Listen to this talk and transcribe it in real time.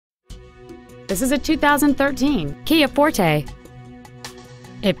This is a 2013 Kia Forte.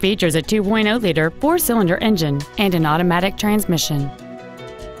 It features a 2.0-liter four-cylinder engine and an automatic transmission.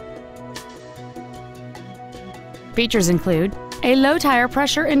 Features include a low tire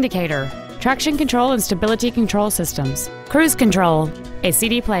pressure indicator, traction control and stability control systems, cruise control, a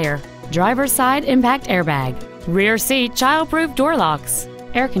CD player, driver's side impact airbag, rear seat child-proof door locks,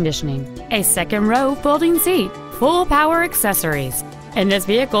 air conditioning, a second row folding seat, full power accessories, and this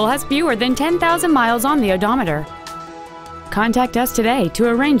vehicle has fewer than 10,000 miles on the odometer. Contact us today to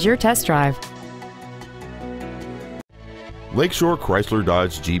arrange your test drive. Lakeshore Chrysler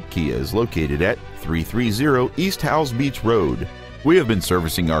Dodge Jeep Kia is located at 330 East Howze Beach Road. We have been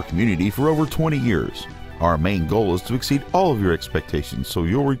servicing our community for over 20 years. Our main goal is to exceed all of your expectations so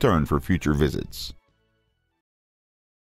you'll return for future visits.